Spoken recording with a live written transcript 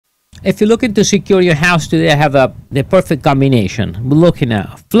if you're looking to secure your house today, I have the perfect combination. We're looking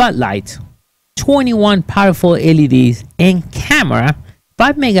at floodlight, 21 powerful LEDs, and camera,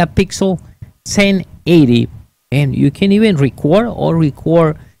 5 megapixel, 1080, and you can even record or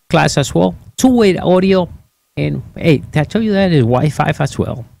record class as well. Two-way audio, and hey, did I tell you that is Wi-Fi as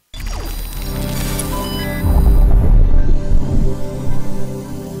well?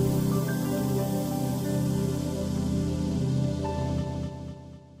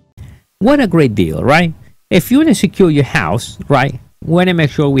 What a great deal, right? If you want to secure your house, right, we want to make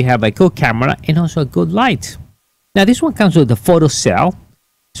sure we have a good camera and also a good light. Now, this one comes with a photo cell.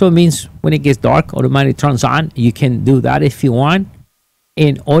 So it means when it gets dark, automatically turns on. You can do that if you want.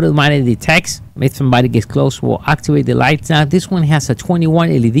 And automatically detects if somebody gets close, will activate the lights. Now, this one has a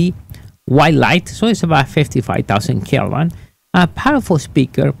 21 LED white light. So it's about 55,000 Kelvin. A powerful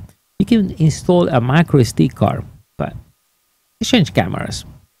speaker. You can install a micro SD card. But let's change cameras.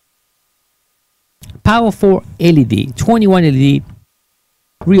 Powerful LED, 21 LED,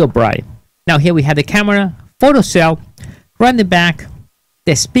 real bright. Now here we have the camera, photo cell, right in the back,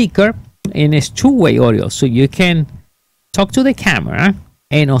 the speaker, and it's two-way audio. So you can talk to the camera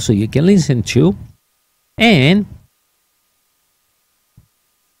and also you can listen to. And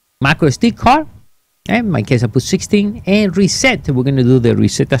micro SD card, and in my case I put 16, and reset. We're going to do the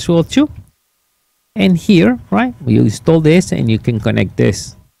reset as well too. And here, right, you install this and you can connect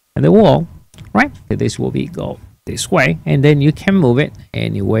this at the wall. Right, this will be go this way, and then you can move it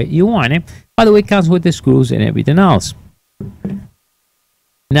any way you want it. By the way, it comes with the screws and everything else.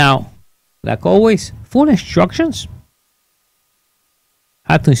 Now, like always, full instructions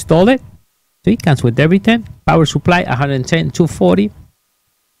how to install it. So it comes with everything. Power supply 110, 240,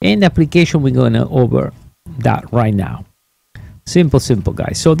 and the application we're going to over that right now. Simple,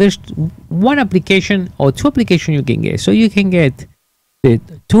 guys. So there's one application or two applications you can get. So you can get the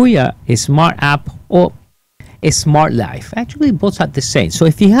Tuya Smart App or a Smart Life. Actually, both are the same. So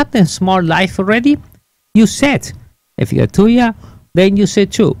if you have the Smart Life already, you set. If you got Tuya, then you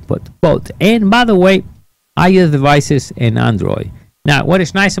set two. But both. And by the way, iOS devices and Android. Now, what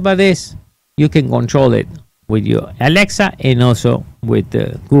is nice about this, you can control it with your Alexa and also with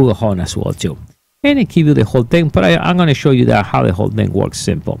the Google Home as well too. And it gives you the whole thing. But I'm going to show you that how the whole thing works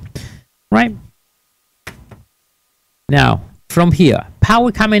simple. Right? Now, from here, power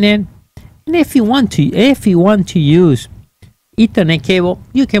coming in, and if you want to use Ethernet cable,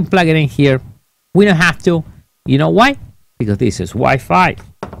 you can plug it in here. We don't have to. You know why? Because this is Wi-Fi.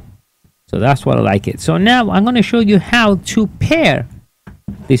 So that's what I like it. So now I'm going to show you how to pair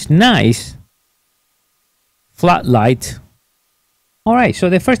this nice floodlight. All right. So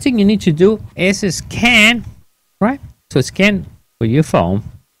the first thing you need to do is scan, right? So scan with your phone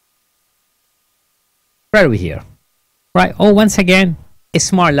right over here. Right. Oh, once again, a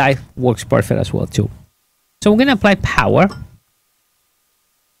Smart Life works perfect as well too. So we're going to apply power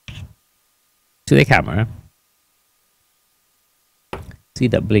to the camera. See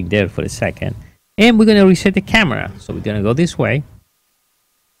that blink there for a second. And we're going to reset the camera. So we're going to go this way.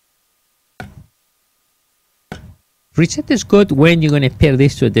 Reset is good when you're going to pair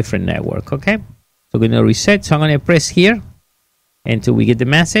this to a different network. Okay. So we're going to reset. So I'm going to press here until we get the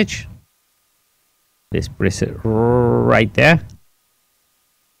message. Let's press it right there.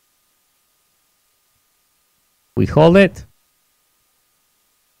 We hold it.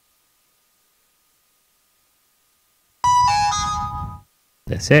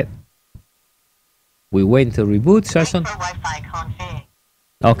 That's it. We wait to reboot session.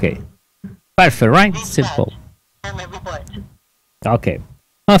 Okay. Perfect, right? Simple. Okay.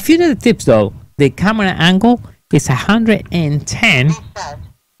 Now, a few of the tips though. The camera angle is 110.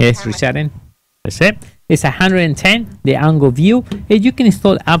 Yes, resetting. That's it. It's 110, the angle view, and you can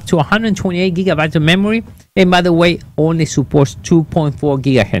install up to 128 gigabytes of memory. And by the way, only supports 2.4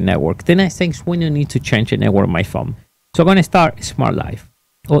 gigahertz network. The next thing is when you need to change the network on my phone. So I'm going to start Smart Life.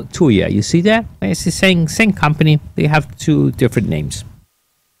 Oh, Tuya, you see that? It's the same company. They have two different names.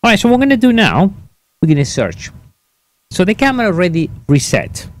 All right, so what we're going to do now, we're going to search. So the camera already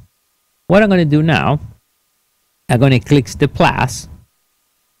reset. What I'm going to do now, I'm going to click the plus.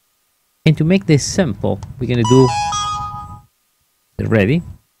 And to make this simple, we're going to do, ready?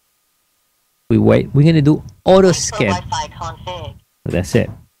 We wait. We're going to do auto scan. That's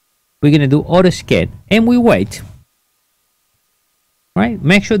it. We're going to do auto scan. And we wait. Right?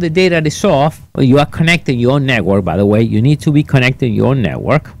 Make sure the data is off. You are connecting your own network, by the way. You need to be connecting your own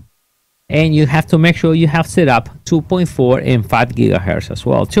network. And you have to make sure you have set up 2.4 and 5 gigahertz as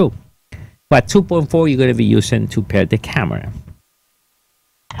well, too. But 2.4 you're going to be using to pair the camera.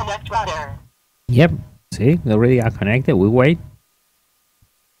 Connect router. Yep. See, they already are connected. We wait.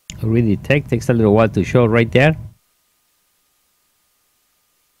 already takes a little while to show right there.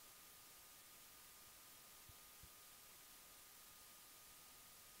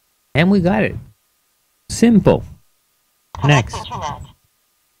 And we got it. Simple. Next.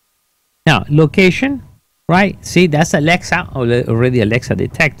 Now, location, right? See, that's Alexa. Already Alexa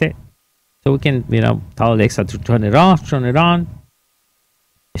detected. So we can, you know, tell Alexa to turn it off, turn it on.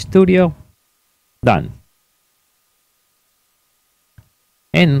 Studio. Done.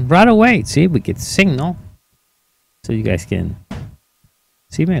 And right away, see, we get signal. So you guys can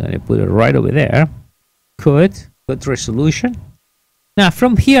see me. I'm going to put it right over there. Good resolution. Now,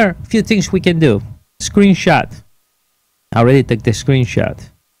 from here, a few things we can do. Screenshot. I already took the screenshot.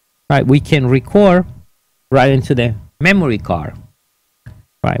 Right, we can record right into the memory card.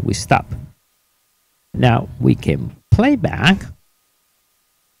 Right, we stop. Now, we can play back.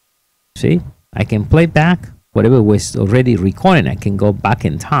 See, I can play back whatever was already recording. I can go back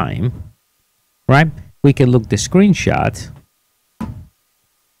in time. Right, we can look the screenshot.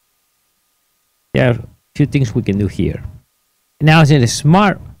 There are a few things we can do here. Now it's in the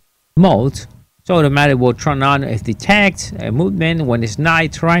smart mode, so automatically will turn on if detects a movement when it's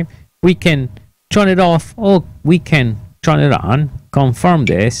night, right? We can turn it off or we can turn it on, confirm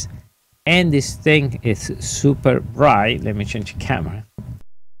this, and this thing is super bright. Let me change the camera.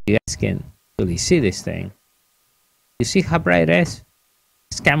 You guys can really see this thing. You see how bright it is?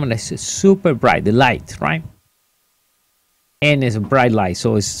 This camera is super bright, the light, right? And it's a bright light,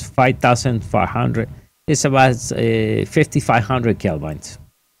 so it's 5,500. It's about 5,500 kelvins.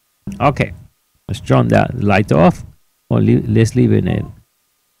 Okay, let's turn that light off. Or let's leave it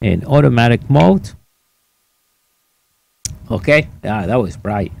in automatic mode. Okay, that was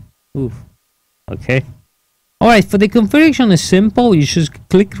bright. Oof. Okay. All right, for the configuration is simple. You just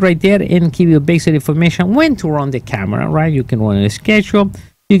click right there and give you basic information when to run the camera, right? You can run a schedule.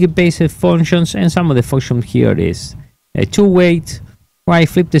 You get basic functions, and some of the functions here is to wait. Right,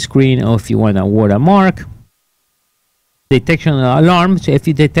 flip the screen, or if you want a watermark, detection alarm. So if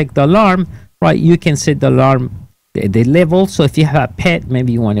you detect the alarm, right, you can set the alarm the level. So if you have a pet,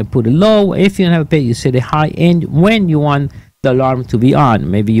 maybe you want to put it low. If you don't have a pet, you set it high. And when you want the alarm to be on,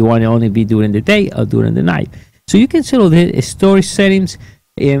 maybe you want to only be during the day or during the night. So you can set all the storage settings.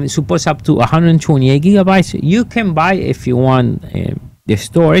 It supports up to 128 gigabytes. You can buy if you want the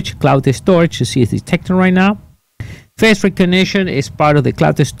storage, cloud storage. You see it's detecting right now. Face recognition is part of the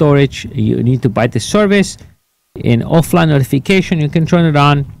cloud storage. You need to buy the service. In offline notification, you can turn it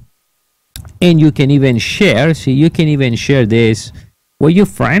on, and you can even share. See, you can even share this with your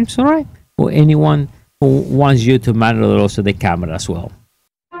friends, all right, or anyone who wants you to monitor also the camera as well.